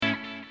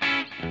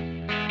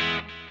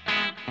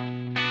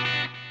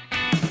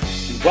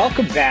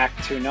Welcome back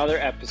to another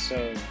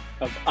episode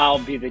of I'll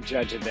Be the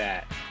Judge of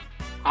That.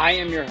 I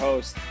am your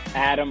host,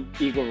 Adam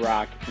Eagle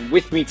Rock, and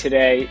with me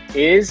today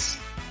is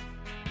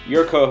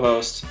your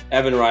co-host,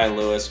 Evan Ryan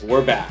Lewis.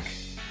 We're back.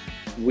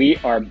 We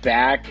are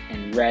back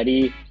and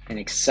ready and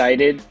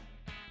excited.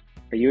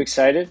 Are you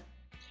excited?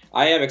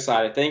 I am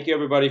excited. Thank you,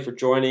 everybody, for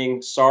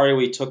joining. Sorry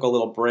we took a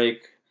little break,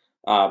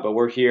 but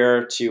we're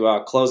here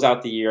to close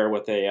out the year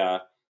with a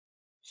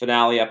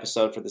finale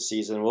episode for the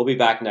season. We'll be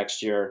back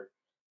next year,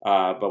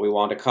 but we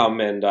wanted to come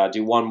and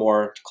do one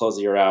more to close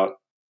the year out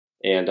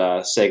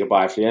and say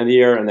goodbye for the end of the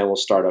year, and then we'll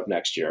start up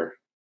next year.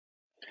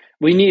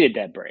 We needed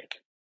that break.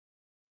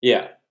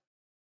 Yeah.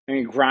 I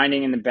mean,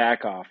 grinding in the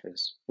back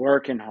office,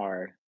 working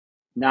hard,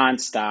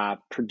 nonstop,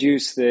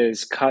 produce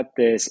this, cut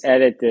this,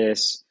 edit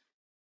this.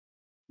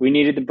 We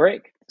needed the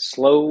break.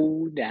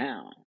 Slow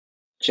down.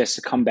 Just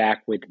to come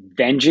back with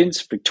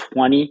vengeance for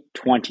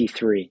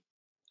 2023.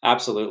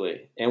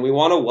 Absolutely. And we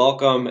want to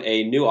welcome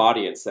a new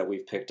audience that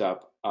we've picked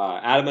up.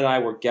 Adam and I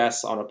were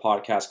guests on a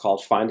podcast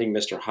called Finding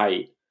Mr.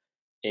 Height.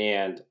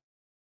 And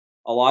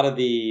a lot of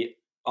the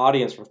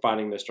audience for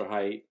Finding Mr.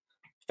 Height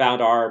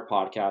found our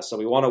podcast. So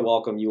we want to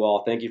welcome you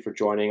all. Thank you for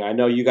joining. I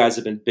know you guys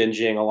have been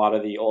binging a lot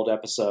of the old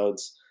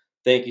episodes.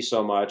 Thank you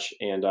so much.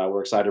 And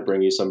we're excited to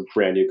bring you some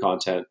brand new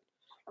content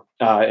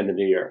in the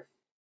new year.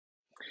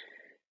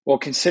 Well,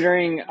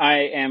 considering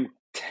I am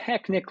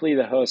technically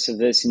the host of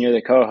this and you're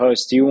the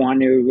co-host, do you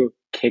want to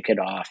kick it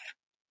off,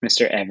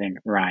 Mr. Evan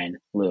Ryan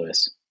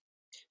Lewis?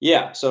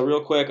 Yeah, so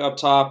real quick up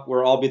top,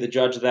 we'll all be the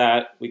judge of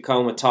that. We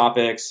come with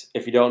topics.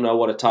 If you don't know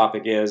what a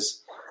topic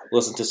is,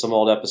 listen to some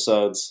old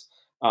episodes.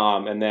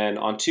 And then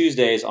on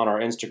Tuesdays on our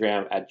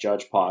Instagram at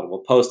JudgePod, we'll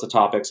post the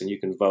topics and you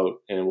can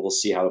vote, and we'll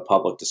see how the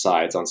public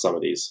decides on some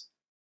of these.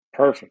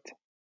 Perfect.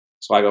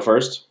 So I go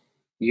first?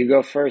 You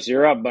go first.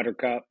 You're up,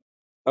 Buttercup.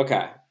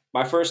 Okay.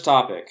 My first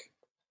topic.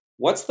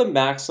 What's the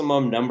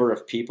maximum number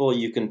of people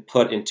you can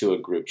put into a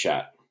group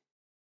chat?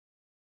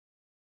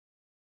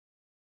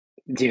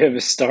 Do you have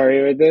a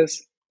story with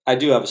this? I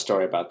do have a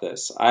story about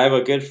this. I have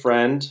a good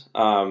friend.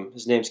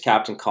 His name's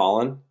Captain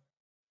Colin.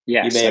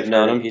 Yes, you may have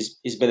known him.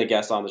 He's been a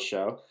guest on the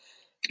show.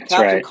 That's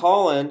Captain right.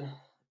 Colin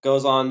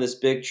goes on this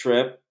big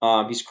trip.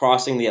 He's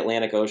crossing the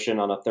Atlantic Ocean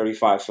on a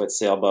 35-foot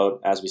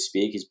sailboat as we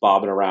speak. He's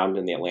bobbing around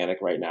in the Atlantic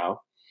right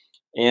now.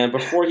 And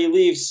before he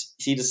leaves,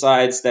 he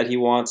decides that he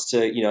wants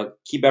to,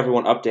 keep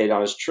everyone updated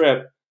on his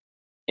trip.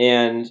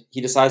 And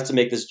he decides to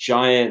make this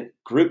giant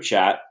group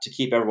chat to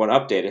keep everyone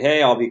updated.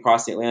 Hey, I'll be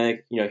crossing the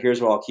Atlantic. Here's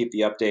where I'll keep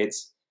the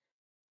updates.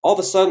 All of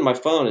a sudden, my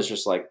phone is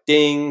just like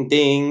ding,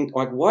 ding. I'm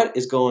like, what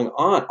is going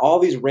on? All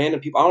these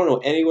random people. I don't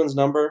know anyone's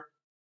number.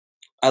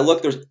 I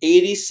look, there's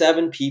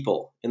 87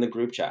 people in the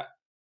group chat.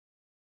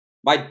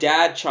 My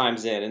dad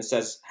chimes in and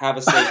says, have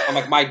a safe. I'm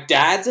like, my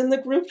dad's in the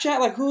group chat?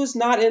 Like, who is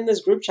not in this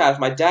group chat if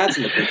my dad's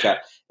in the group chat?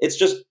 It's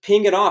just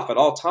pinging off at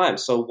all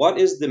times. So what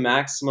is the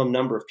maximum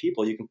number of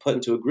people you can put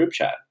into a group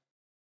chat?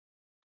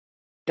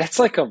 That's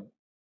like a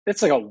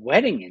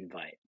wedding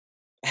invite.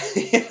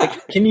 Yeah.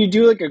 Like, can you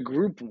do like a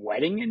group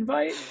wedding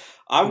invite?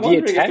 I'm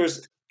wondering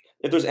if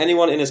there's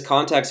anyone in his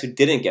contacts who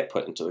didn't get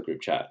put into the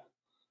group chat.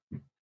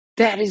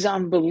 That is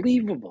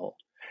unbelievable.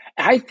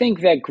 I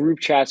think that group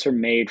chats are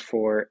made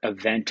for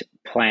event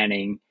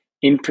planning,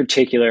 in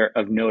particular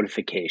of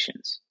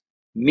notifications.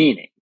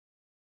 Meaning,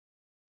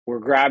 we're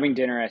grabbing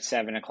dinner at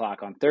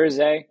 7:00 on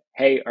Thursday.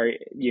 Hey, I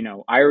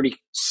already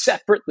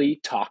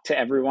separately talked to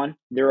everyone.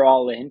 They're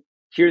all in.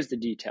 Here's the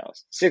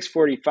details.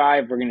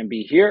 6:45, we're going to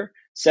be here.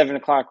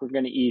 7:00, we're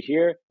going to eat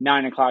here.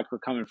 9:00, we're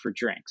coming for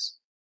drinks.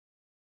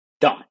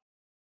 Done.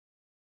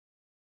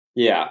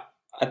 Yeah,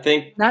 I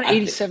think... Not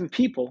 87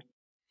 people.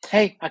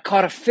 Hey, I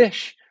caught a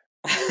fish.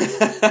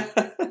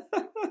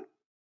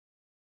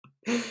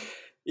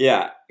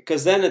 Yeah,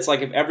 because then it's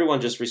like if everyone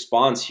just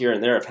responds here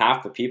and there, if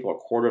half the people, a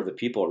quarter of the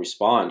people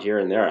respond here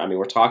and there, I mean,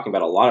 we're talking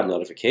about a lot of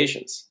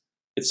notifications.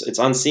 It's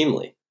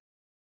unseemly.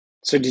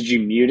 So did you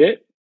mute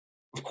it?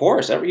 Of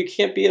course. You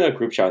can't be in a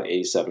group chat with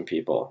 87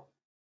 people.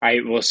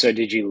 So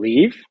did you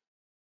leave?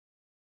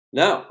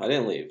 No, I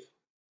didn't leave.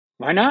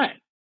 Why not?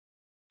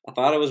 I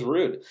thought it was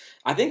rude.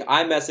 I think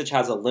iMessage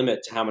has a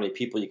limit to how many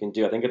people you can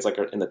do. I think it's like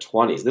in the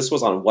 20s. This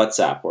was on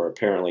WhatsApp where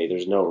apparently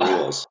there's no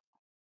rules.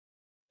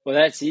 Well,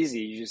 that's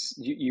easy.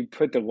 You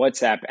put the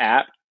WhatsApp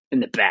app in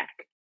the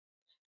back.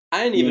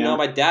 I didn't even know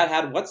my dad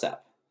had WhatsApp.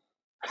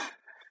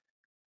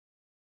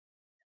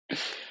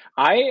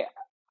 I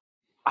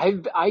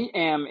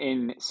am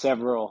in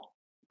several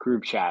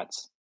group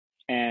chats,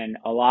 and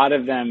a lot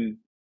of them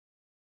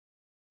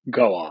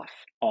go off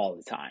all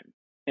the time.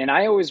 And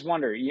I always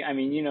wonder, I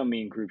mean,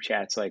 me in group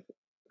chats, like,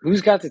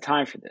 who's got the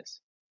time for this?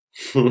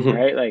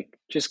 Right? Like,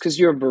 just because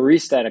you're a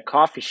barista at a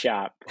coffee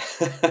shop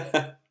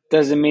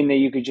doesn't mean that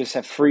you could just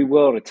have free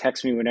will to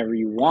text me whenever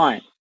you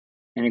want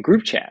in a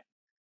group chat.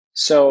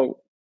 So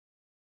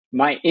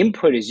my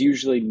input is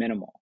usually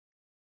minimal,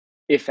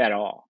 if at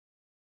all.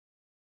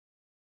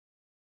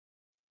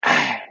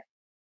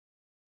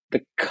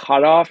 The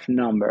cutoff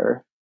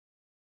number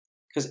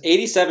Because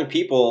 87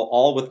 people,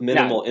 all with Now,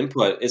 minimal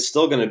input, is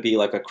still going to be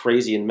like a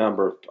crazy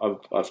number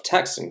of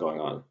texting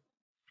going on.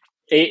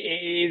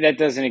 that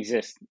doesn't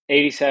exist.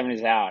 87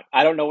 is out.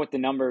 I don't know what the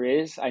number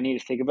is. I need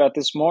to think about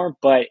this more,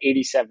 but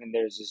 87,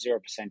 there's a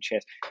 0%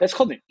 chance. That's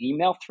called an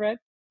email thread.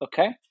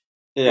 Okay. Right.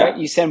 Yeah.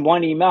 You send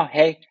one email.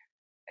 Hey,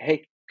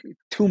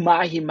 two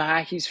mahi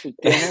mahis for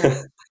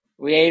dinner.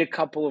 We ate a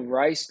couple of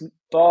rice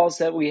balls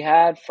that we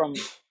had from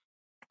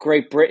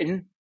Great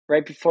Britain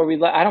right before we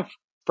left. I don't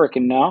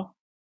freaking know.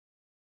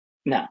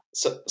 No.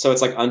 So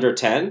it's like under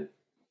 10?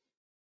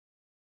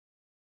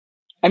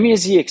 I mean,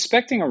 is he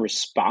expecting a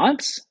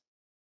response?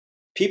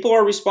 People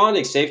are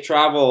responding. Safe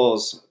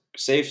travels.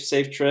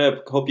 Safe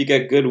trip. Hope you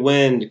get good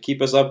wind.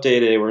 Keep us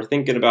updated. We're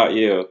thinking about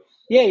you.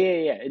 Yeah.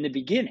 In the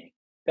beginning,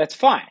 that's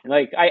fine.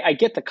 Like, I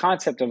get the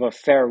concept of a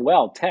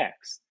farewell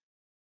text,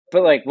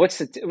 but like, what's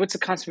the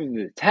concept of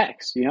the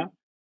text? You know,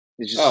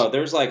 it's Oh, just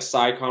there's like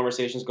side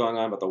conversations going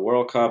on about the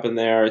World Cup in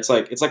there. It's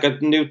like a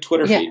new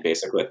Twitter yeah. feed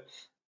basically.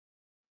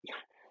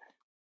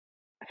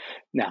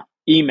 No,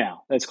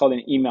 email. That's called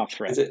an email Is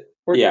thread, it?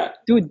 or Yeah.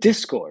 do a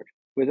Discord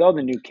with all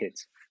the new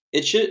kids.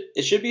 It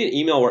should be an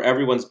email where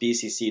everyone's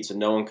BCC'd so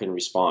no one can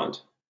respond.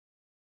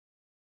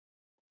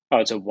 Oh,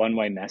 it's a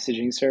one-way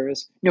messaging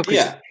service. No,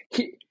 because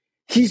Yeah.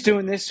 he's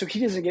doing this so he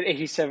doesn't get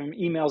 87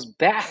 emails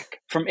back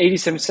from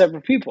 87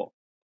 separate people.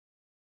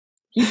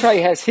 He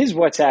probably has his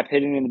WhatsApp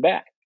hidden in the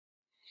back.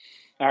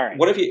 All right.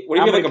 What if How you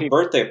have many like a people?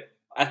 birthday?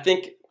 I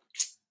think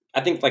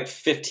like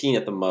 15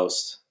 at the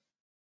most.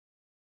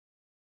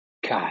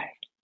 God,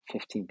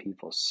 15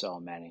 people, so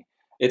many.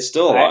 It's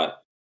still a I lot.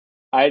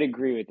 I'd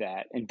agree with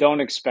that, and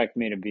don't expect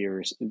me to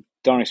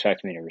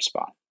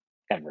respond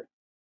ever.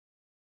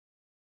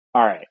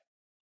 All right,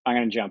 I'm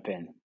gonna jump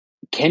in.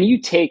 Can you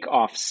take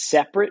off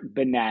separate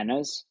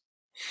bananas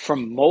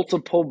from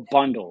multiple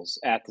bundles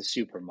at the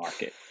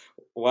supermarket?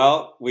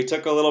 Well, we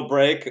took a little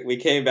break. We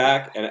came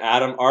back, and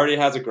Adam already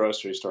has a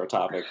grocery store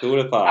topic. Who would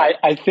have thought?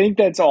 I think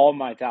that's all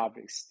my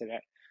topics today.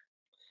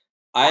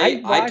 I I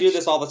do watched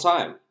this all the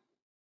time.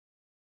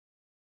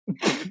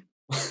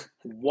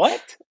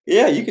 what?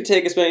 Yeah, you can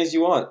take as many as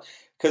you want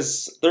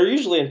because they're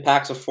usually in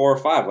packs of 4 or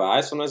 5.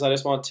 But sometimes I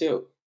just want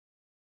two.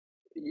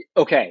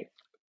 Okay,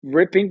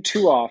 ripping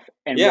two off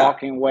and Yeah.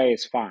 walking away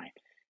is fine.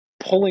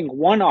 Pulling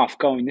one off,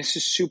 going, this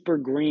is super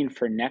green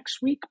for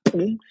next week.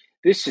 Boom.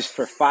 This is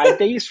for 5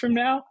 days from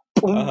now.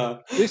 Boom. Uh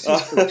This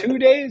is for huh. 2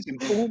 days, and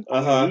boom, Uh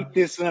I'm gonna eat huh.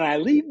 this when I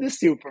leave the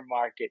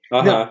supermarket.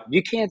 Uh No, huh.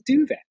 you can't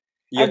do that.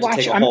 You I have to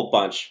take watch. a whole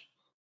bunch.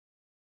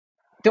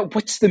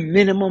 What's the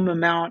minimum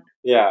amount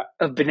Yeah.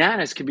 of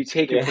bananas can be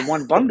taken Yeah. from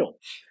one bundle?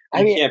 I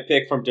You mean, can't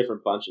pick from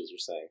different bunches. You're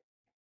saying.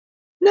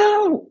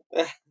 no.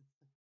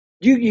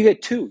 You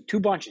get two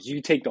bunches.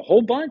 You take the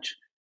whole bunch,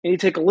 and you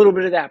take a little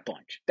bit of that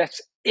bunch. That's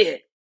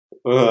it.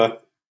 Uh,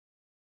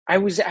 I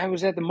was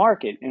at the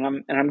market,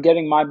 and I'm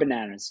getting my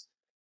bananas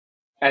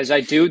as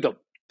I do the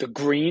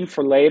green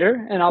for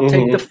later, and I'll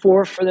take the mm-hmm.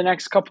 four for the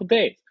next couple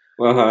days.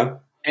 Uh huh.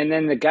 And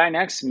then the guy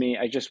next to me,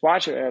 I just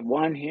watch it. I have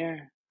one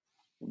here,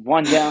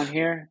 one down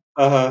here,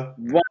 Uh huh.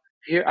 one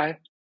here.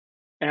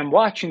 And I'm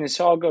watching this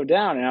all go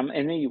down, and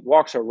then he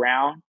walks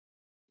around.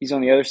 He's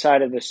on the other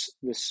side of this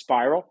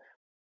spiral,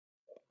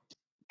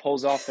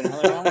 pulls off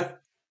another one,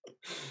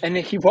 and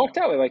then he walked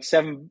out with like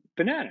 7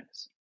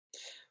 bananas.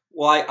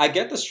 Well, I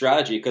get the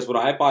strategy because when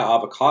I buy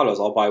avocados,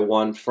 I'll buy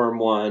one firm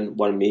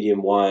one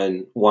medium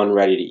one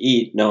ready to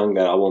eat, knowing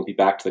that I won't be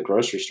back to the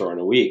grocery store in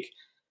a week.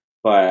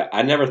 But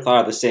I never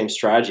thought of the same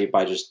strategy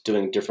by just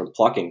doing different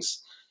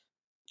pluckings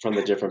from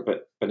the different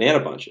banana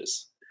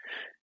bunches.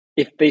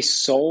 If they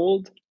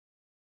sold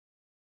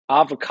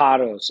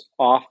avocados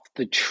off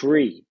the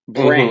tree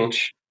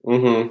branch,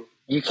 Mm-hmm. Mm-hmm.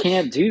 you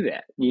can't do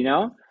that. You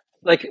know,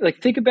 like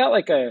think about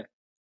like a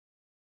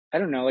I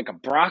don't know, like a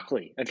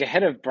broccoli, like a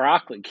head of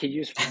broccoli. Can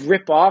you just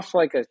rip off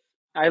like a?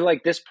 I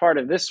like this part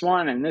of this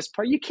one and this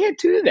part. You can't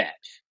do that.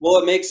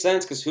 Well, it makes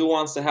sense because who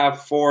wants to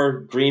have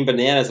 4 green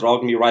bananas that are all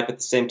going to be ripe at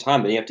the same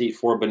time? Then you have to eat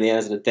 4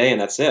 bananas in a day, and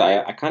that's it.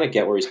 I kind of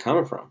get where he's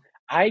coming from.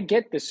 I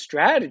get the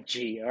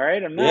strategy. All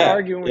right, I'm not Yeah,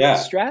 arguing with the yeah.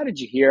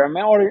 strategy here. I'm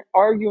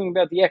arguing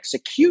about the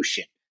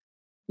execution.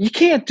 You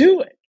can't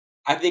do it.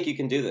 I think you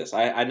can do this.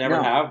 I never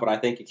No, have, but I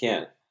think you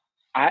can.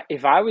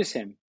 if I was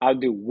him, I'd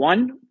do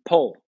one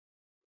pull,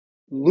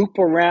 loop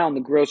around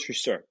the grocery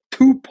store,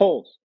 two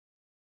pulls,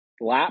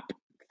 lap,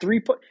 three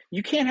pull.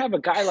 You can't have a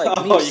guy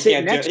like me Oh, you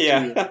sitting can't do it. next to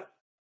you Yeah.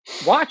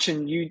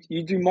 watching you.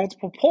 You do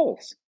multiple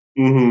pulls.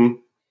 Mm-hmm. So,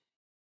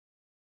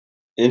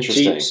 you,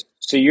 Interesting.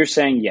 so you're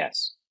saying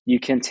yes, you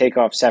can take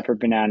off separate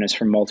bananas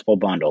from multiple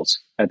bundles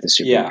at the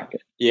Yeah.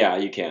 supermarket. Yeah,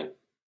 you can.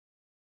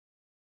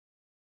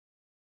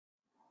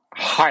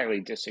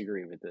 Highly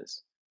disagree with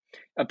this.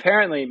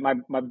 Apparently,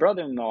 my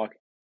brother-in-law,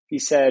 he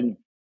said,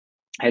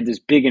 had this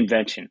big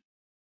invention.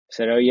 I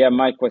said, oh yeah,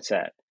 Mike, what's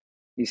that?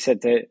 He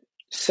said to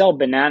sell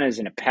bananas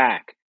in a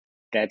pack.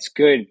 That's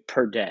good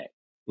per day,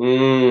 you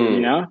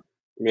Mm. know?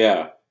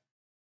 Yeah.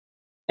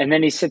 And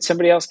then he said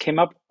somebody else came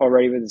up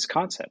already with this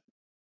concept.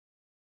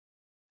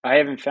 I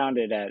haven't found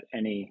it at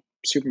any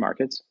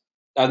supermarkets.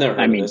 I've never I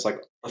heard of mean, this.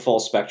 Like the full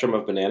spectrum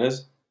of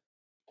bananas.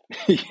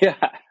 Yeah,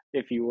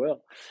 if you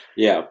will.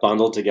 Yeah,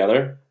 bundled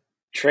together.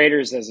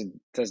 Traders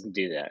doesn't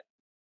do that.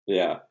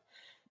 Yeah.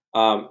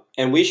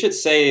 And we should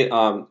say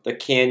the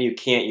can you,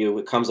 can't you,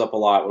 it comes up a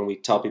lot when we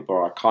tell people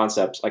our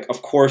concepts. Like,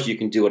 of course you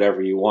can do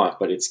whatever you want,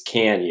 but it's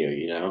can you,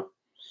 you know?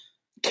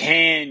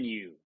 Can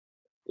you?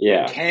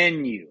 Yeah.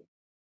 Can you?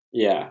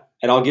 Yeah.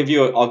 And I'll give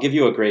you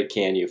a great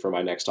can you for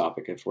my next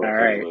topic if we're All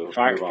okay to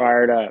right, move on.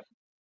 fired up.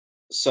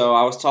 So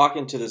I was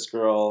talking to this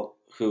girl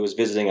who was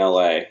visiting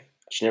LA.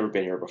 She'd never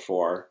been here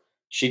before.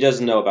 She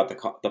doesn't know about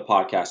the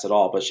podcast at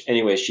all. But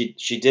anyway, she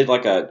did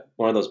like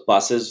one of those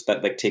buses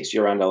that like takes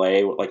you around LA.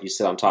 Like you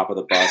sit on top of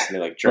the bus and they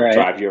like Right,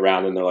 drive you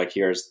around and they're like,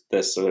 here's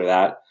this or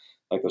that,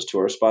 like those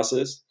tourist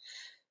buses.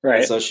 And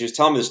right. so she was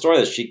telling me the story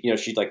that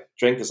she'd like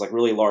drink this like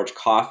really large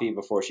coffee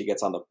before she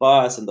gets on the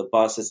bus, and the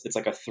bus it's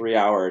like a 3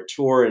 hour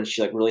tour, and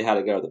she like really had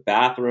to go to the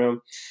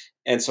bathroom.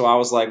 And so I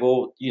was like,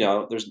 well,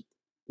 there's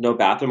no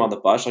bathroom on the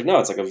bus. She's like, no,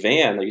 it's like a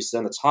van that you sit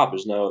on the top.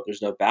 There's no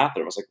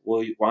bathroom. I was like,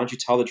 well, why don't you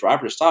tell the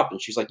driver to stop?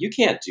 And she's like, you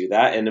can't do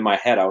that. And in my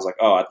head, I was like,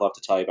 oh, I'd love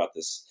to tell you about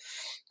this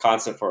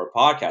concept for a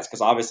podcast,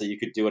 because obviously you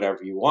could do whatever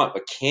you want,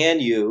 but can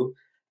you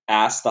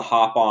ask the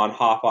hop on,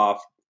 hop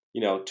off,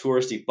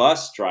 touristy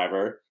bus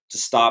driver to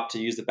stop to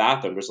use the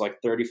bathroom? There's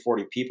like 30,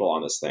 40 people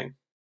on this thing.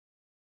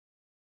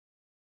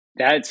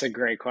 That's a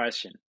great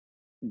question.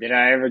 Did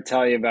I ever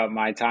tell you about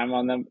my time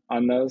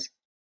on those?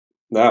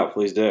 No,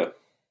 please do.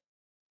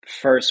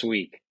 First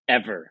week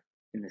ever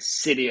in the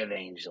City of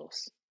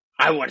Angels.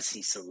 I want to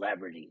see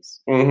celebrities.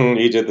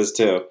 You did this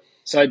too.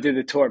 So I did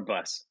the tour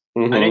bus.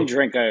 I didn't Mm-hmm.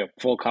 drink a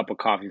full cup of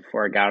coffee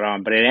before I got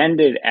on, but it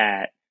ended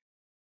at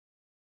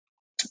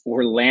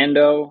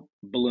Orlando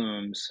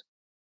Bloom's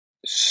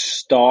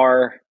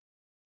star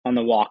on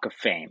the Walk of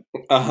Fame,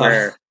 Uh-huh.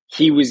 where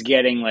he was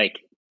getting like,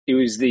 it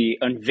was the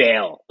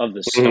unveil of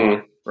the star,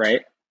 Mm-hmm.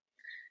 right?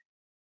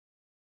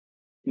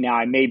 Now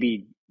I may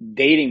be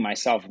dating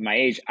myself at my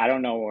age. I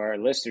don't know our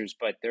listeners,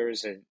 but there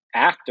was an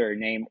actor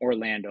named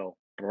Orlando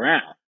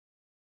Brown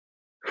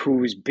who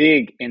was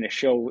big in a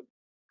show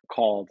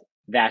called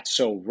That's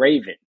So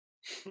Raven.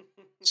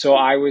 So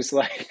I was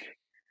like,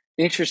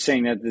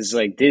 interesting that this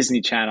like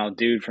Disney Channel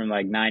dude from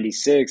like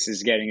 '96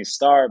 is getting a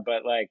star,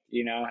 but like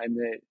in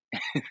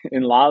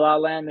La La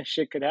Land, this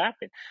shit could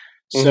happen.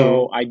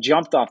 So Mm-hmm. I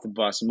jumped off the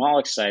bus. I'm all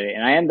excited,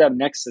 and I end up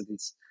next to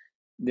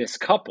this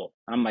couple.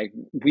 I'm like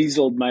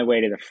weaseled my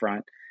way to the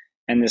front,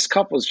 and this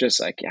couple's just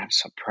like, "Yeah, I'm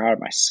so proud of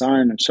my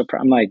son. I'm so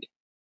proud." I'm like,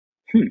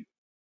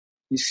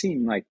 you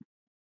seem like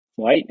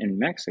white and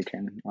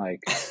Mexican. Like,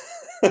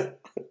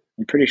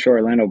 I'm pretty sure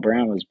Orlando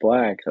Brown was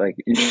black. Like,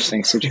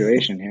 interesting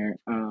situation here.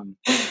 And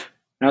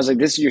I was like,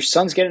 "This is your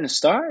son's getting a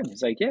star?" And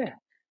he's like, "Yeah."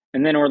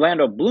 And then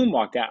Orlando Bloom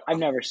walked out. I've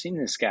never seen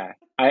this guy.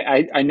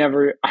 I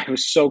never. I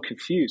was so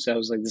confused. I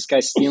was like, "This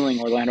guy's stealing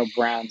Orlando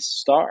Brown's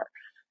star."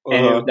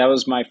 And Uh-huh. that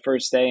was my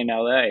first day in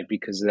LA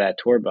because of that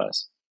tour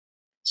bus.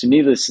 So,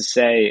 needless to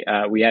say,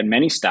 we had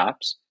many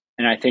stops,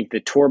 and I think the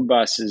tour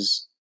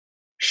buses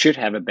should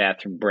have a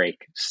bathroom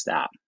break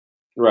stop.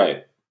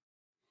 Right.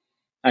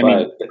 I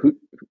mean, But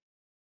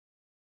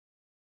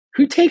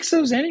who takes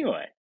those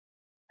anyway?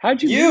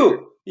 How'd you meet her?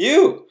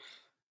 you.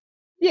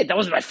 Yeah, that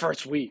was my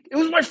first week. It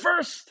was my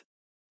first.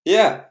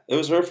 Yeah, it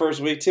was her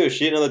first week too.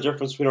 She didn't know the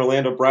difference between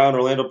Orlando Brown and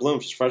Orlando Bloom.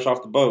 She's fresh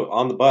off the boat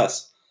on the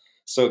bus.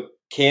 So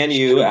can She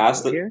you doesn't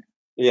ask know the here.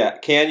 yeah,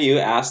 can you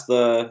ask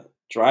the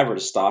driver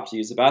to stop to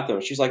use the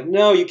bathroom? She's like,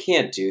 no, you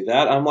can't do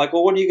that. I'm like,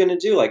 well, what are you gonna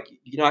do? Like,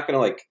 you're not gonna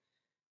like.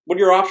 What are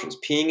your options?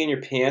 Peeing in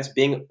your pants,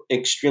 being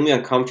extremely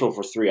uncomfortable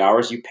for 3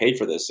 hours. You paid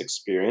for this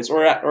experience,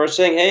 or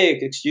saying, hey,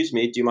 excuse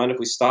me, do you mind if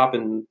we stop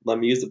and let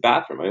me use the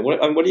bathroom? I mean,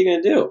 what are you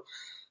gonna do?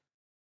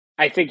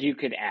 I think you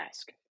could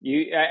ask.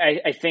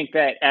 I think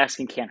that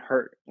asking can't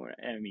hurt.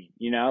 I mean,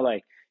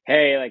 like,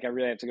 hey, like I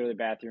really have to go to the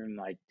bathroom.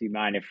 Like, do you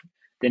mind if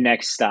the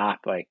next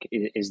stop, like,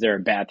 is there a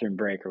bathroom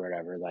break or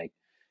whatever? Like,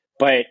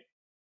 but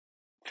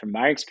from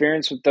my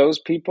experience with those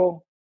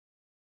people,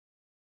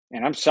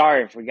 and I'm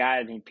sorry if we got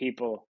any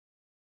people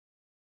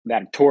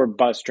that are tour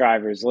bus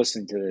drivers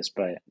listening to this,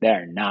 but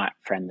they're not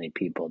friendly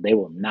people. They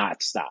will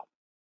not stop.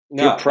 If you're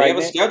No, they have a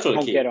pregnant, schedule to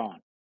don't get keep. on.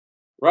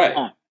 Right,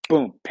 On.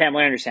 Boom.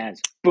 Pamela Anderson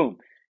hands. Boom.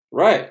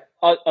 right.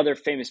 Other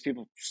famous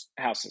people's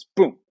houses.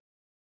 Boom.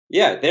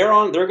 Yeah, They're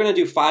going to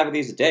do 5 of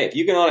these a day. If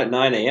you get on at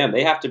 9 a.m.,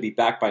 they have to be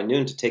back by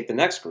noon to take the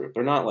next group.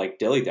 They're not like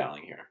dilly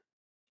dallying here.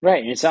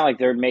 Right. And it's not like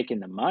they're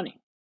making the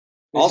money.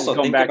 This is Also,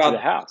 going think back to the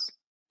about house.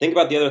 think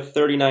about the other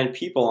 39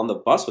 people on the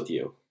bus with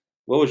you.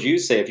 What would you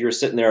say if you were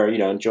sitting there,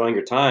 enjoying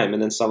your time,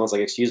 and then someone's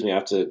like, "Excuse me, I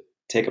have to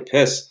take a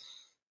piss."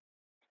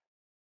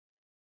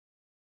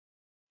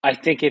 I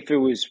think if it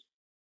was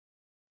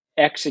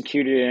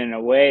executed in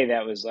a way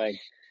that was like,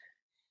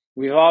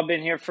 we've all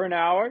been here for an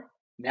hour.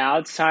 Now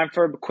it's time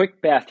for a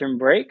quick bathroom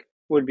break,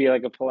 would be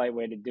like a polite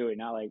way to do it.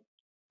 Not like,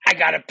 I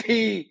got to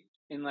pee.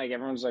 And like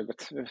everyone's like,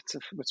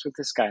 what's with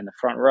this guy in the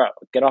front row?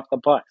 Get off the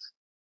bus.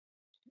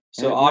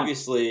 So No.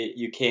 obviously,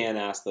 you can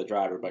ask the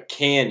driver, but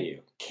can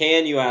you?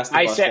 Can you ask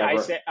the bus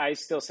driver? I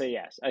still say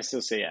yes. I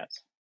still say yes.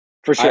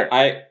 For I sure.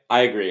 I,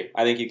 I agree.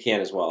 I think you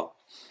can as well.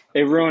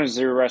 It ruins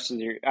the rest of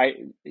your.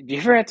 Do you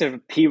ever have to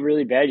pee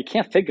really bad? You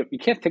can't think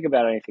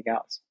about anything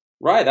else.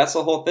 Right, that's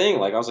the whole thing.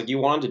 Like I was like, you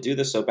wanted to do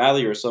this so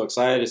badly, you were so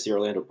excited to see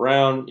Orlando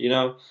Brown,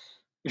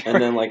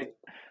 and then like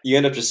you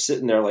end up just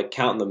sitting there like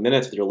counting the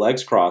minutes with your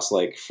legs crossed,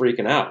 like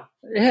freaking out.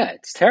 Yeah,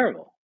 it's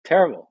terrible,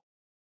 terrible.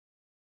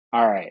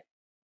 All right.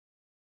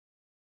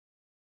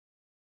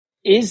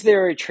 Is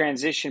there a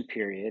transition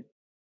period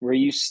where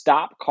you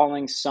stop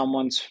calling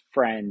someone's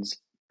friends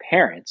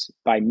parents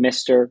by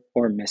Mr.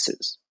 or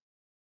Mrs.?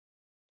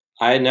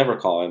 I never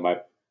call my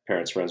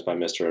parents' friends by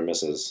Mr. or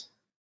Mrs.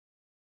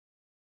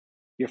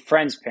 Your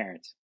friends'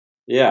 parents.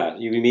 Yeah,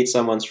 you meet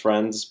someone's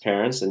friend's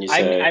parents and you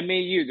I say,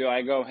 meet you. Do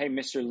I go, hey,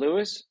 Mr.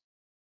 Lewis?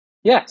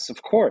 Yes,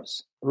 of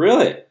course.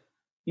 "Really?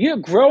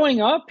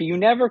 Growing up, you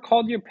never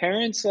called your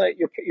parents like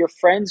your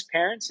friend's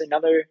parents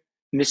another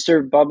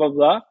Mr. Blah blah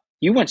blah.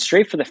 You went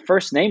straight for the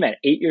first name at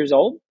 8 years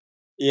old.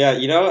 Yeah,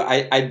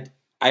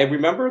 I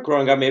remember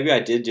growing up. Maybe I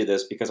did do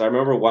this because I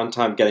remember one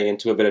time getting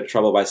into a bit of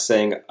trouble by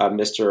saying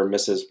Mr. or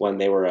Mrs. when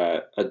they were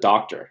a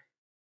doctor,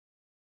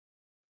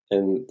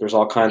 and there's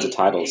all kinds of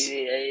titles.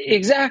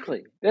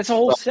 Exactly. That's a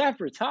whole So,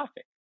 separate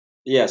topic.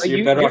 yeah, so Like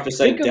you're better you off just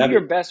think saying of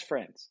your Debbie. best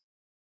friends.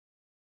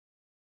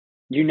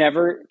 You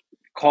never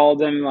call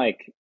them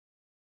like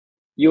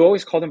you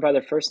always call them by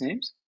their first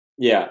names.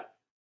 Yeah.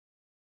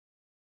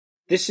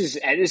 This is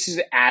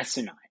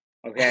asinine.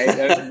 Okay,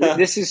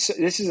 this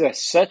is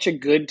such a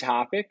good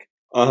topic.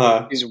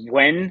 Uh-huh. Is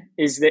when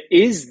is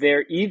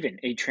there even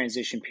a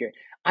transition period?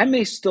 I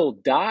may still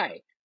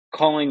die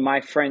calling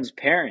my friend's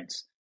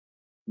parents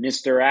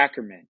Mr.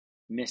 Ackerman,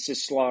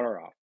 Mrs.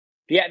 Slaughteroff.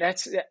 Yeah,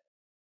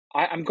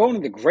 I'm going to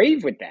the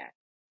grave with that.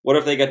 What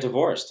if they get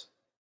divorced?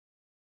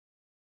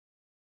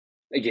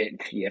 Again,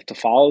 you have to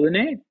follow the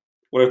name.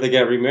 What if they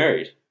get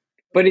remarried?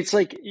 But it's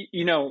like,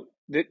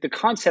 the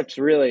concept's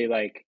really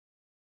like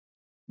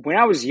when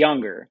I was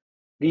younger,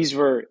 these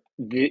were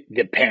the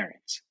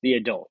parents, the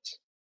adults.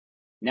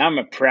 Now I'm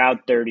a proud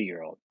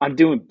 30-year-old. I'm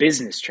doing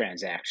business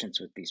transactions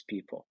with these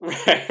people,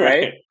 Right, right?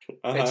 right.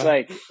 It's Uh-huh.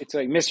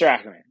 like Mr.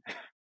 Ackerman.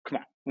 Come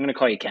on, I'm gonna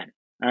call you Ken.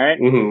 All right.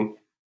 hmm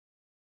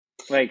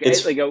Like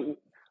It's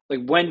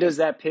when does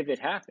that pivot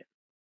happen?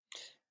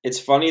 it's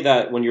funny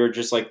that when you're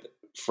just like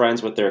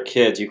friends with their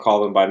kids, you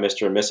call them by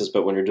Mr. or Mrs.,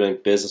 but when you're doing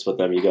business with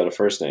them, you go to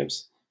first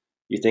names.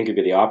 You think it'd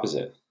be the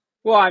opposite.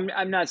 Well,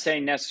 I'm not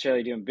saying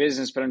necessarily doing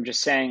business, but I'm just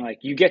saying like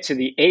you get to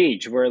the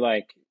age where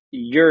like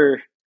you're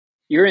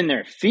in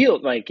their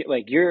field, like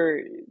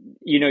you're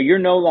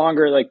no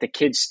longer like the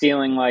kid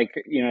stealing like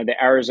the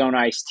Arizona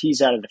iced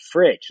teas out of the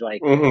fridge.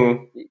 Like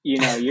hmm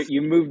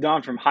you moved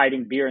on from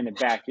hiding beer in the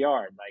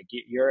backyard. Like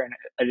you're an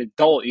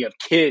adult. You have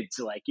kids.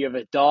 Like you have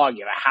a dog.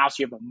 You have a house.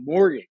 You have a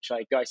mortgage.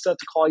 Like do I still have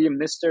to call you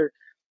Mister?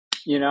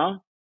 You know,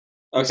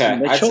 Mister Okay,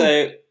 I'd Mitchell.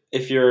 say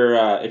if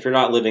you're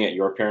not living at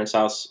your parents'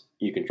 house,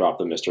 you can drop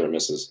the Mr. or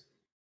Mrs.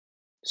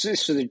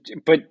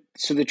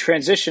 So the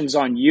transition's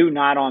on you,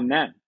 not on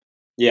them.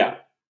 Yeah.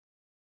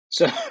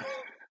 So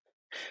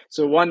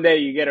so one day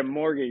you get a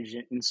mortgage,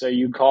 and so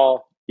you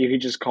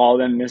could just call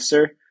them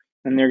Mister,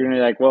 and they're gonna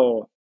be like,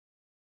 "Whoa,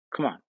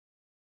 come on,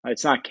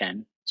 it's not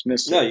Ken, it's No,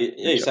 Mister you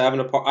Mitchell, say I have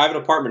an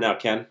apartment now,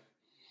 Ken.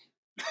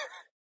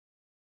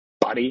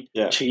 buddy,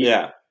 Yeah, chief."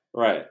 yeah,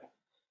 right.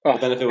 Oh,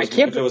 But then I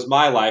can't. if it was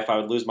my life, I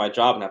would lose my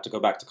job and have to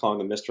go back to calling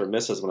them Mr. or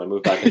Mrs. when I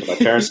move back into my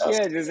parents' house.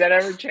 Yeah, does that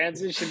ever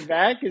transition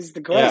back? Is the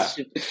Yeah,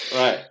 question.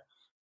 right.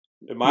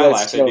 In my That's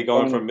life, they'd so be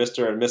going funny. from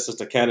Mr. and Mrs.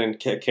 to Ken and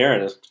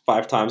Karen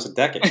 5 times a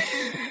decade.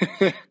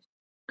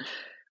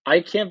 I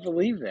can't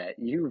believe that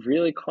you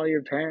really call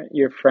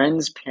your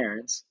friends'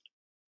 parents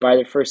by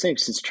their first name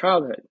since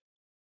childhood.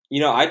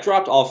 I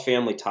dropped all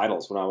family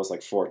titles when I was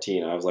like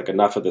 14. I was like,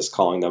 enough of this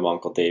calling them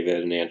Uncle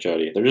David and Aunt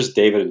Jody. They're just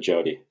David and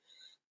Jody.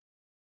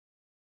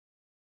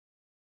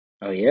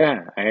 Oh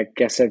yeah, I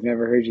guess I've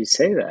never heard you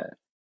say that.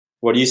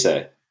 What do you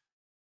say?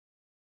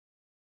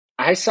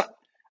 I saw.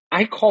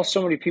 I call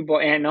so many people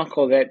aunt and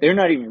uncle that they're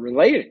not even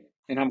related,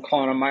 and I'm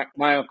calling them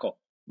my uncle,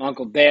 my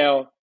uncle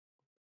Dale,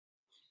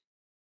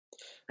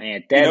 my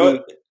aunt You know Debbie.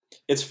 what?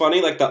 It's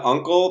funny, like the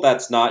uncle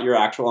that's not your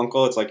actual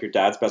uncle, it's like your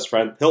dad's best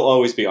friend. He'll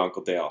always be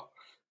Uncle Dale.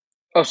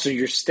 Oh, so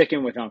you're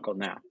sticking with uncle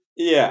now?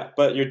 Yeah,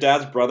 but your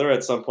dad's brother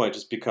at some point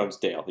just becomes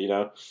Dale.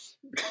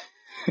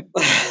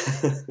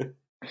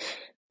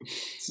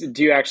 So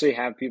do you actually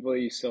have people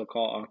you still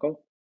call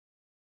uncle?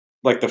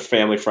 Like the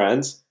family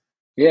friends.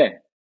 Yeah.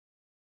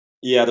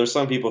 Yeah, there's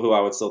some people who I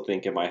would still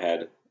think in my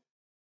head.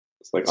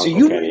 It's like So Uncle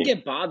you wouldn't Kenny.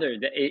 get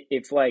bothered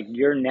if like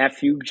your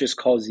nephew just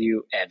calls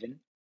you Evan.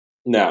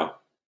 No.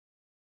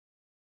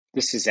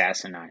 This is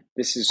asinine.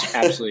 This is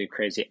absolutely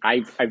crazy.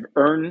 I've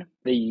earned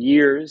the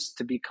years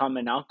to become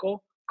an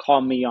uncle.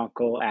 Call me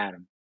Uncle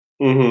Adam.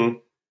 Mm-hmm.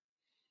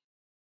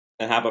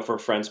 And how about for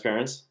friends'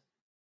 parents?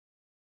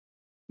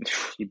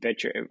 You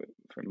bet your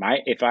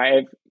if I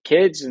have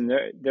kids and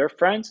their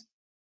friends,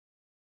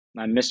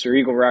 I'm Mr.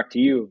 Eagle Rock to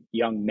you,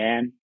 young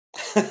man.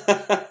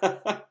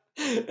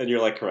 And you're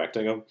like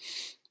correcting them.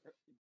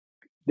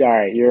 All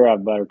right, you're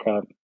up,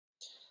 Buttercup.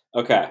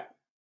 Okay.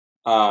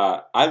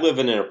 I live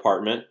in an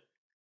apartment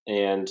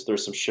and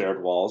there's some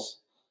shared walls.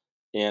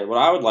 And what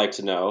I would like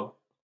to know,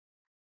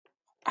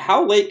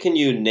 how late can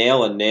you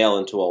nail a nail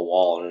into a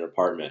wall in an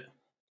apartment?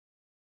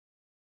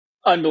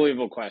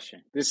 Unbelievable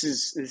question. This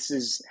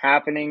is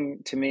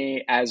happening to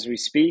me as we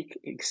speak,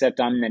 except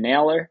I'm the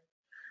nailer.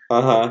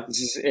 Uh-huh.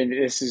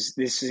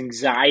 This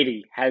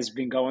anxiety has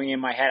been going in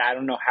my head. I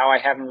don't know how I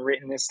haven't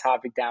written this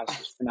topic down. It's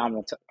just a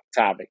phenomenal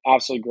topic.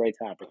 Absolutely great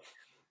topic.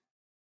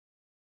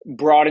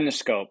 Broaden the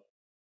scope.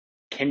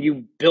 Can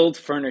you build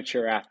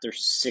furniture after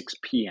 6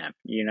 p.m.?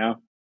 Can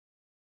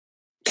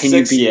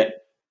you 6, be yeah.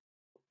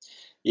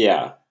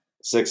 Yeah.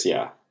 6,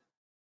 yeah.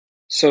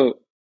 so?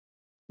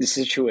 The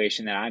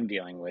situation that I'm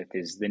dealing with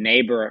is the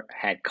neighbor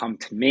had come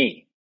to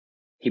me.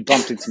 He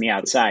bumped into me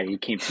outside. He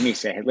came to me,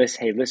 said,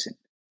 hey, listen,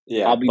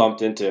 Yeah, I'll be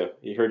bumped into.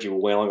 He heard you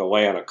wailing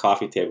away on a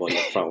coffee table in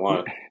the front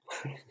lawn.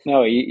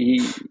 no,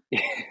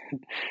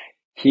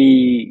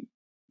 he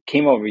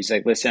came over. He's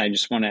like, listen, I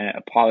just want to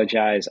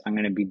apologize. I'm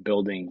going to be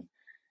building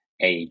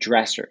a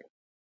dresser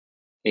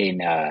in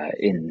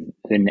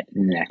the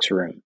next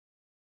room.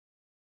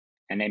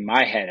 And in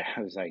my head, I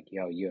was like,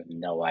 yo, you have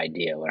no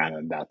idea what I'm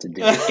about to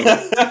do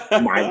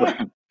in my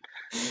room,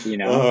 you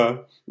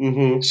know?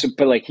 Mm-hmm. So,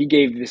 but like, he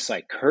gave this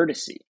like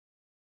courtesy.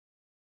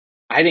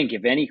 I didn't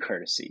give any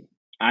courtesy.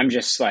 I'm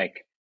just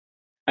like,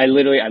 I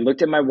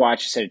looked at my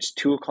watch, said it's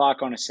 2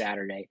 o'clock on a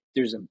Saturday.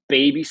 There's a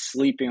baby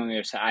sleeping on the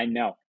other side. I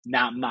know,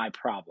 not my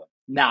problem.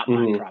 Not my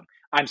Mm-hmm. problem.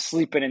 I'm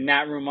sleeping in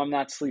that room. I'm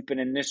not sleeping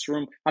in this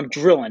room. I'm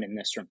drilling in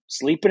this room.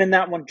 Sleeping in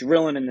that one,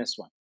 drilling in this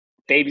one.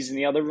 Baby's in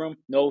the other room,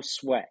 no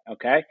sweat,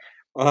 okay?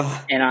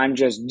 And I'm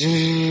just,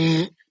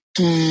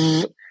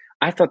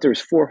 I thought there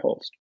was 4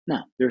 holes.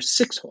 No, there's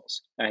 6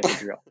 holes I had to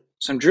drill.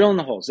 So I'm drilling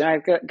the holes. Then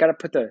I've got to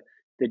put the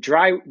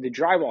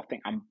drywall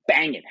thing. I'm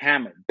banging,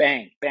 hammer,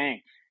 bang,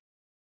 bang.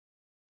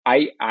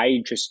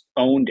 I just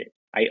owned it.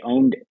 I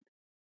owned it.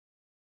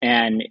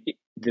 And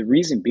the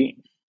reason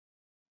being,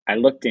 I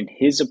looked in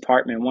his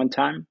apartment one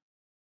time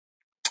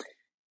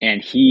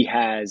and he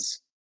has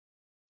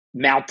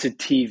mounted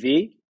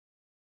TV.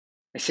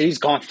 I said, he's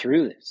gone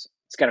through this.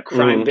 He's got a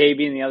crying Mm-hmm.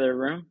 baby in the other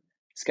room.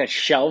 He's got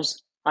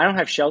shelves. I don't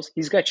have shelves.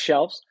 He's got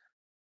shelves.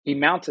 He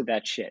mounted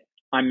that shit.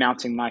 I'm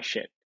mounting my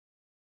shit.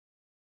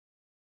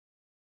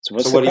 So So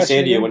what's the what did he say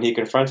question to you again? when he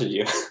confronted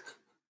you?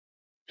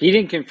 He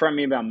didn't confront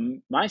me about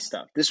my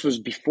stuff. This was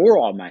before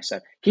all my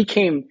stuff. He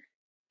came.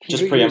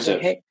 Just He was like,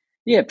 preemptive. "Hey,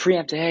 yeah,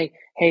 preemptive.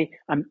 Hey,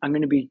 I'm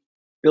going to be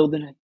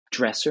building a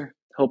dresser.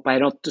 Hope I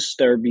don't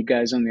disturb you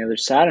guys on the other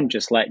side. I'm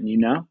just letting you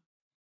know."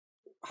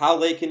 How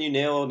late can you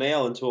nail a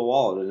nail into a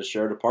wall in a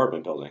shared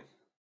apartment building?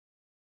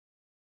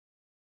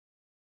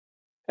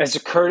 As a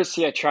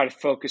courtesy, I try to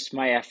focus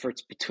my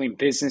efforts between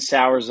business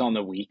hours on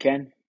the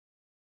weekend,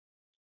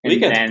 and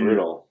Weekend's then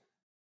brutal.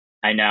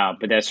 I know,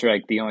 but that's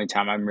like the only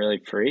time I'm really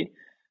free.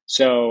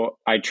 So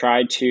I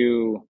try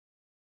to,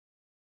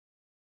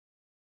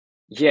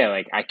 yeah,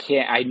 like I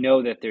can't. I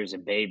know that there's a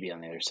baby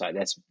on the other side.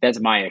 That's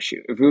my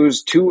issue. If it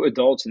was two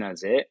adults and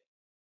that's it,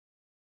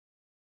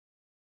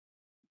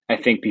 I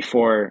think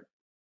before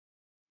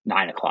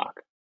 9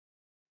 o'clock.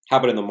 How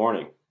about in the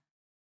morning?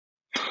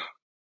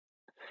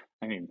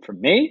 I mean, for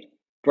me,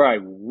 bro, I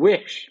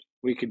wish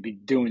we could be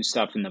doing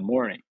stuff in the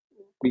morning.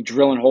 Be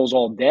drilling holes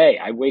all day.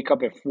 I wake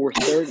up at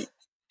 4:30.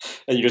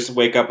 And you just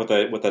wake up with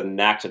a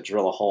knack to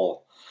drill a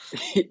hole.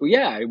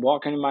 Yeah, I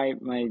walk into my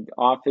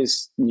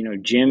office,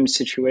 gym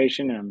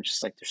situation, and I'm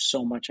just like, there's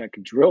so much I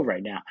could drill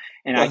right now,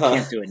 and I Uh-huh.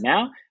 can't do it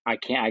now. I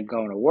can't. I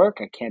go into work.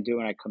 I can't do it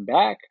when I come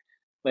back.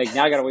 Like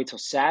now, I gotta wait till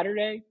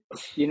Saturday.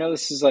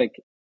 This is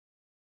like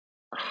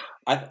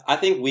I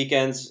think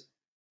weekends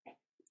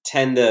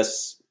 10 to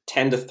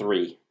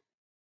 3.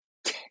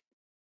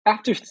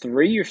 after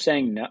 3. You're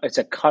saying no? It's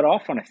a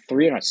cutoff on a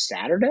 3 on a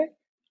Saturday?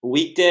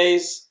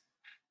 Weekdays,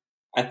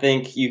 I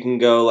think you can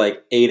go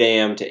like 8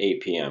 a.m. to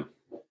 8 p.m.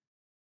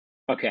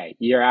 Okay,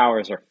 your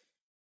hours are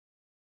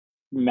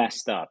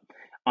messed up.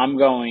 I'm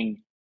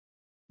going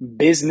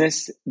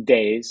business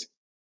days,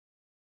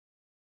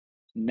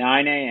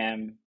 9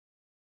 a.m.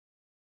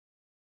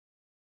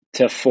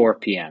 to 4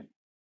 p.m.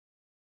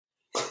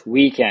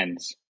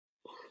 Weekends,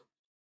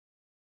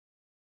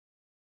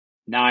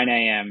 9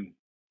 a.m.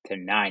 to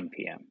 9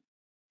 p.m.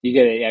 You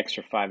get an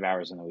extra 5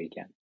 hours on the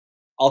weekend.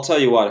 I'll tell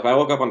you what, if I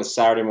woke up on a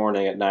Saturday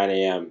morning at 9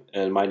 a.m.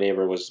 and my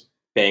neighbor was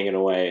banging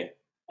away,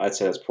 I'd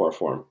say that's poor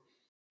form.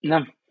 No,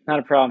 not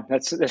a problem.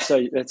 That's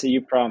a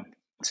you problem.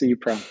 It's a you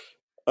problem.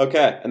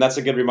 Okay, and that's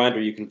a good reminder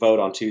you can vote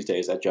on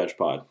Tuesdays at Judge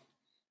Pod.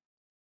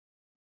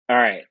 All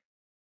right.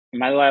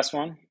 Am I the last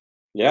one?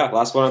 Yeah,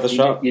 last one of the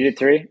show. You did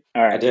 3?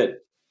 All I right. did.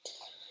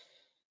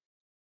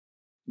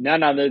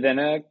 None other than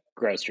a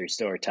grocery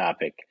store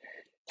topic.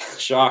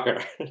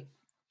 Shocker.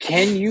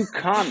 Can you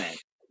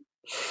comment?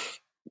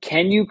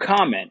 Can you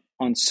comment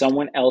on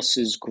someone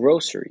else's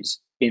groceries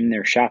in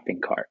their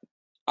shopping cart?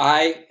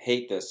 I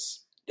hate this.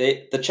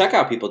 The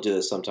checkout people do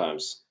this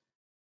sometimes.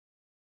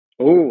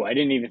 Oh, I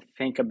didn't even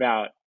think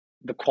about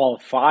the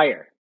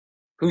qualifier.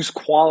 Who's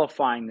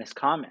qualifying this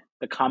comment?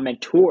 The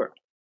commentor.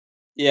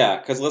 Yeah,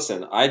 because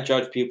listen, I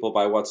judge people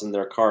by what's in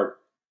their cart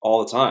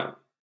all the time.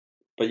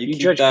 But you You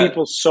keep judge that.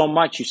 people so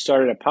much you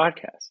started a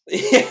podcast.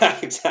 Yeah,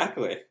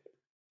 exactly.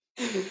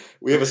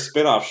 We have a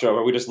spin-off show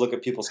where we just look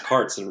at people's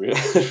carts and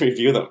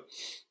review them.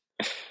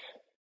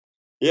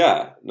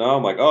 Yeah. No,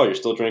 I'm like, oh, you're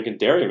still drinking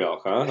dairy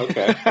milk, huh?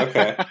 Okay,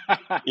 okay.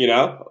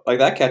 Like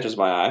that catches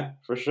my eye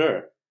for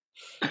sure.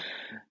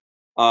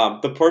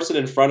 The person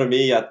in front of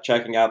me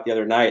checking out the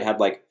other night had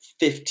like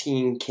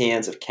 15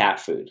 cans of cat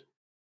food.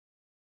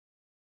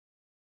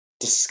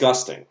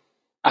 Disgusting.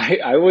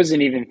 I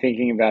wasn't even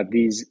thinking about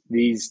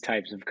these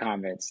types of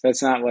comments.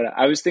 That's not what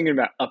I was thinking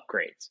about.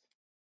 Upgrades.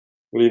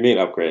 What do you mean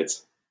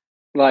upgrades?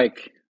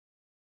 Like,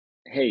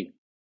 hey,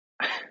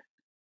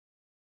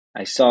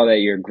 I saw that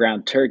your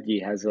ground turkey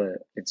has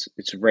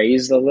it's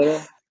raised a little.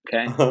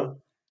 Okay,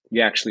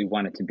 you actually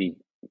want it to be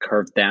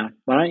curved down.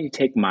 Why don't you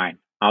take mine?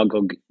 I'll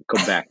go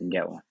back and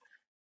get one.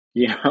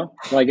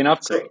 Like an so,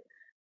 upgrade.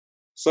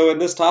 so in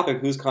this topic,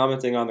 who's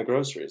commenting on the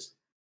groceries?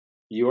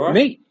 You are?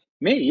 Me,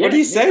 me, What do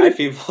yeah, you me. say to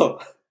people?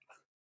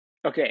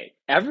 Okay,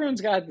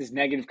 everyone's got this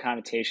negative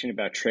connotation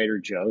about Trader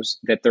Joe's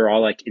that they're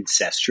all like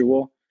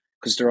incestual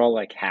because they're all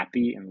like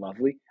happy and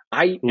lovely.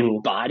 I Hmm.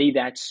 embody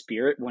that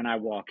spirit when I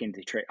walk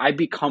into trade. I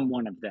become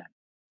one of them.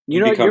 You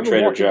You become ever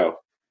Trader walk in? Joe.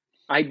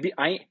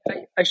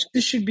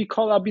 This should be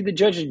called. I'll be the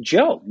judge of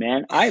Joe,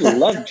 man. I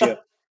love Joe.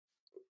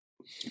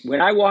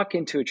 When I walk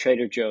into a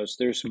Trader Joe's,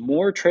 there's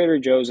more Trader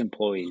Joe's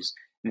employees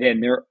than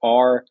there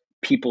are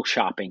people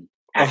shopping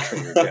at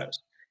Trader Joe's.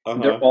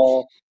 They're Uh-huh.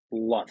 all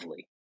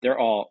lovely. They're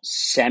all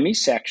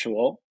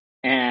semi-sexual,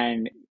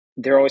 and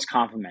they're always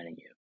complimenting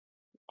you.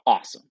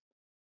 Awesome.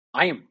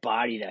 I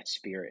embody that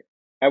spirit.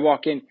 I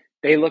walk in,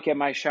 they look at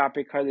my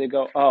shopping cart, they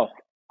go, "Oh,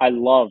 I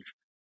love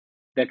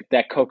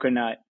that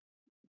coconut,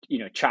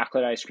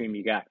 chocolate ice cream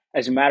you got."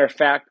 As a matter of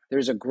fact,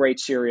 there's a great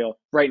cereal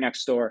right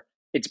next door.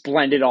 It's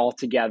blended all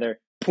together,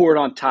 poured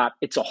on top.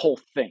 It's a whole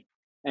thing.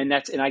 And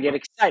I get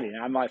excited.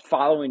 I'm like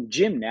following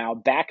Jim now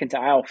back into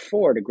aisle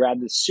 4 to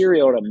grab the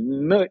cereal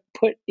to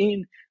put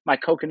in my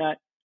coconut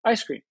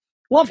ice cream.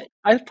 Love it.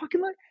 I fucking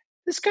love it.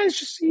 This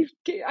guy's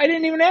I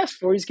didn't even ask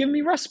for it. He's giving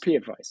me recipe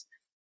advice.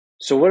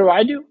 So what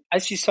do? I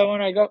see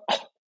someone, I go,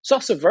 "Oh,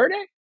 salsa verde?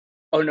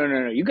 Oh, no,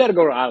 no, no. You got to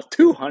go to aisle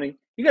 2, honey.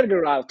 You got to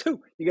go to aisle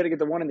 2. You got to get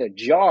the one in the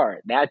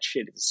jar. That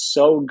shit is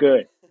so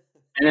good."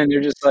 And then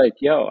they're just like,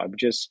 "Yo, I'm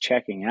just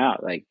checking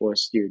out. Like,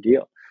 what's your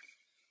deal?"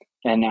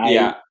 And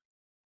Yeah,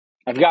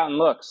 I've gotten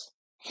looks.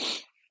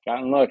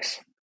 Gotten looks.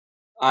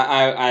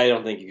 I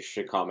don't think you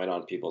should comment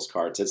on people's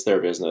carts. It's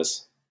their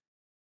business.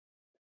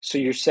 So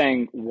you're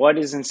saying what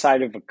is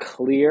inside of a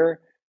clear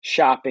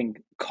shopping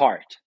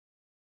cart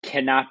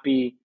cannot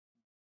be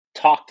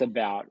talked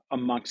about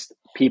amongst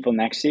people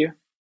next to you?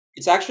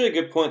 It's actually a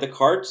good point. The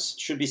carts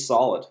should be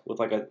solid with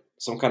like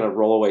some kind of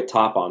rollaway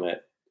top on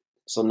it,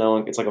 so no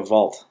one. It's like a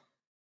vault.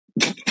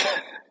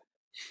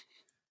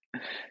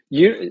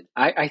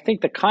 I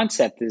think the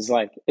concept is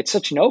like it's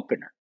such an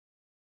opener,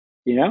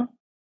 you know?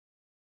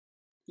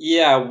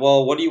 Yeah.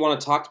 Well, what do you want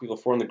to talk to people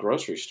for in the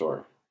grocery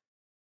store?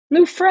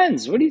 New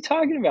friends. What are you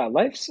talking about?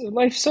 Life's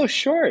so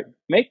short.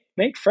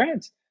 Make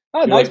friends. Oh,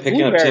 You're nice like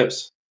picking up blueberry.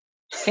 tips.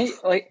 Can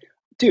you,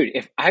 dude,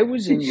 if I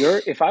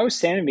was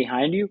standing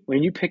behind you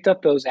when you picked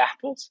up those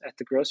apples at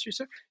the grocery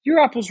store, your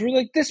apples were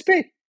like this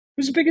big. It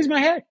was as big as my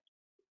head.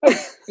 Oh,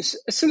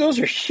 so those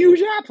are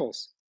huge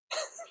apples.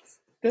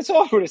 That's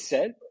all I would have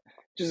said.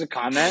 Just a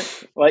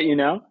comment, let you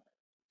know.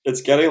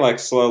 It's getting like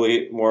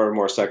slowly more and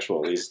more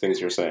sexual. These things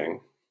you're saying.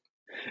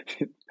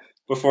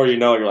 Before you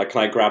know it, you're like,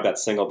 "Can I grab that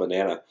single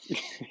banana?"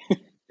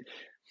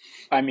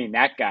 I mean,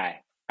 that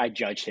guy, I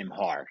judged him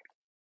hard.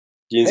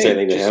 You didn't say Hey,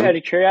 anything to just out him.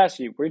 of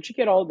curiosity, where'd you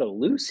get all the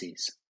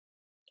Lucy's?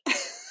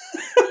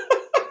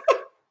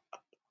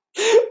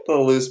 The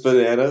loose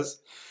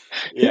bananas.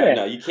 Yeah, Yeah,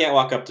 no, you can't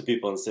walk up to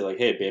people and say like,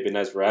 "Hey, baby,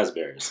 nice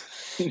raspberries."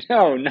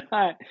 no,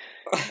 not.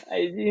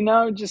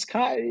 Just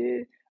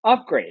kind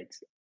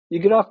upgrades.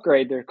 You could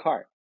upgrade their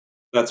cart.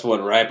 That's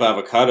one ripe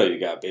avocado you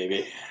got,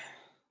 baby.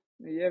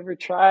 You ever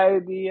try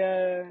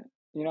the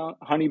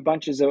honey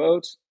bunches of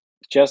oats?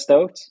 Just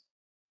oats?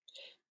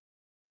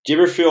 Do you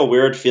ever feel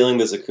weird feeling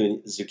the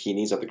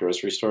zucchinis at the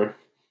grocery store?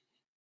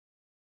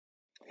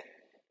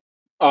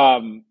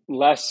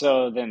 Less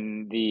so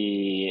than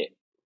the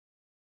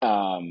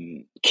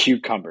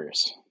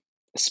cucumbers,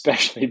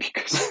 especially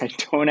because I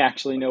don't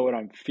actually know what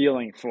I'm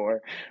feeling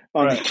for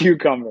on the Right.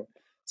 cucumber.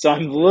 So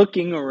I'm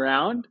looking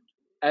around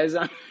as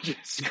I'm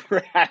just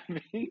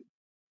grabbing.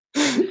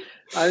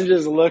 I'm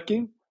just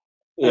looking,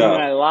 and then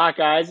Yeah. I lock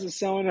eyes with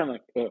someone. I'm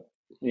like, oh,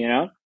 you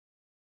know,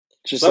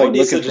 just like Someone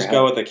needs looking to for just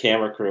go help. with the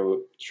camera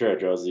crew, Trader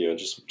Joe's you, and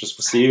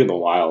just see you in the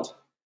wild.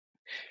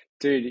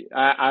 Dude,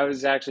 I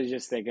was actually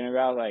just thinking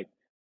about like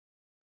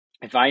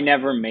if I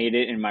never made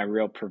it in my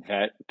real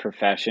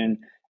profession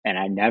and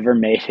I never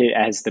made it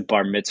as the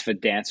bar mitzvah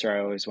dancer I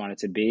always wanted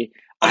to be,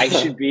 I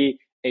should be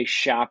a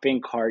shopping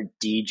cart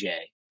DJ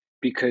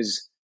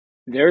because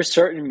there's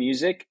certain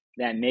music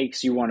that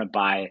makes you want to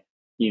buy,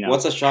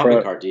 What's a shopping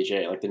pro. cart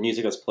DJ? Like the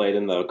music that's played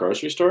in the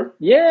grocery store?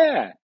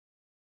 Yeah.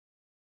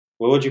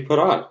 What would you put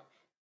on?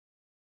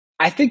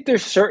 I think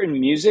there's certain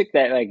music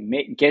that like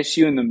gets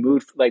you in the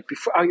mood like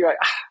before, oh, you're like,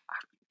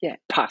 yeah,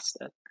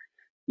 pasta.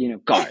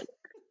 garlic,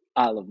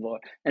 olive oil,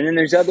 and then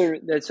there's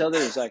others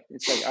like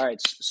it's like, all right,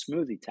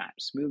 smoothie time,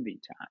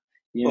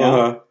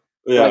 Uh-huh.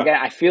 Like Yeah.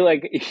 I feel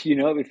like if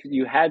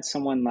you had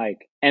someone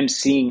like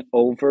emceeing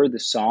over the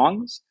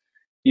songs,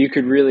 you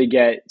could really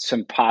get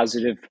some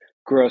positive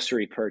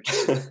grocery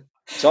purchases.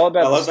 It's all I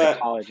about the love that.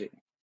 psychology.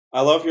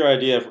 I love your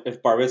idea.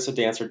 If Bar Mitzvah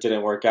Dancer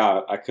didn't work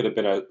out, I could have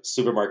been a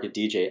supermarket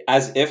DJ,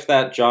 as if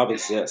that job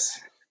exists.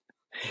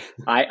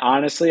 I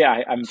honestly,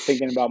 I'm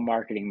thinking about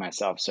marketing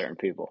myself. Certain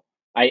people,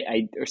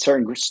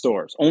 certain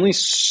stores, only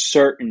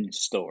certain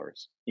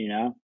stores.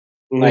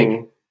 Like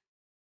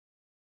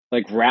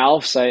Hmm.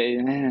 Ralph's.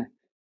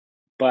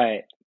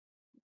 But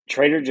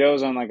Trader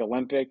Joe's on like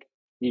Olympic.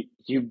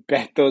 You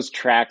bet those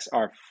tracks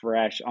are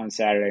fresh on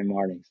Saturday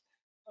mornings.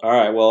 All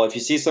right. Well, if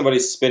you see somebody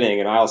spinning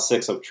in aisle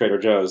 6 of Trader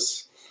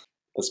Joe's,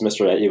 that's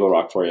Mr. at Eagle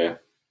Rock for you.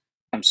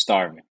 I'm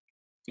starving.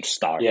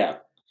 Yeah.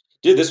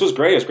 Dude, this was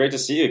great. It was great to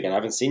see you again. I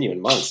haven't seen you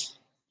in months.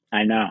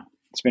 I know.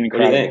 It's been What do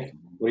you incredible.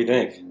 think? What do you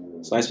think?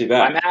 It's nice to be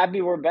back. I'm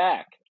happy we're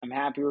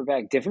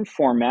back. Different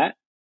format.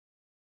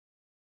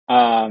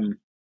 I'm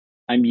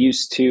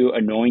used to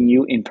annoying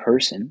you in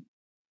person,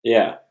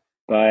 Yeah.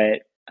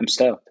 but I'm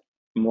stoked.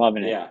 I'm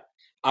loving it. Yeah.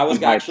 I was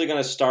I'm hyped. actually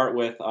going to start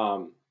with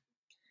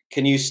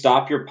can you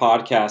stop your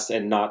podcast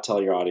and not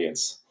tell your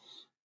audience?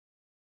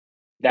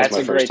 That's my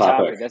a first great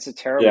topic. That's a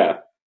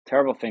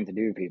terrible thing to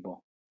do to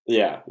people.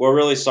 Yeah, we're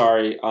really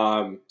sorry.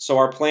 So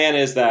our plan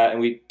is that,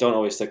 and we don't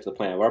always stick to the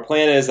plan, but our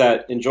plan is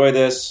that enjoy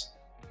this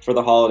for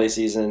the holiday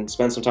season,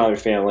 spend some time with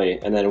your family,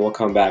 and then we'll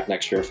come back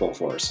next year full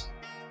force.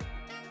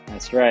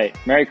 That's right.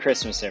 Merry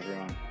Christmas,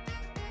 everyone.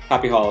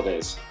 Happy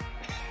holidays.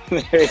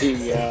 There you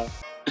go.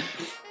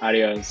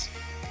 Adios.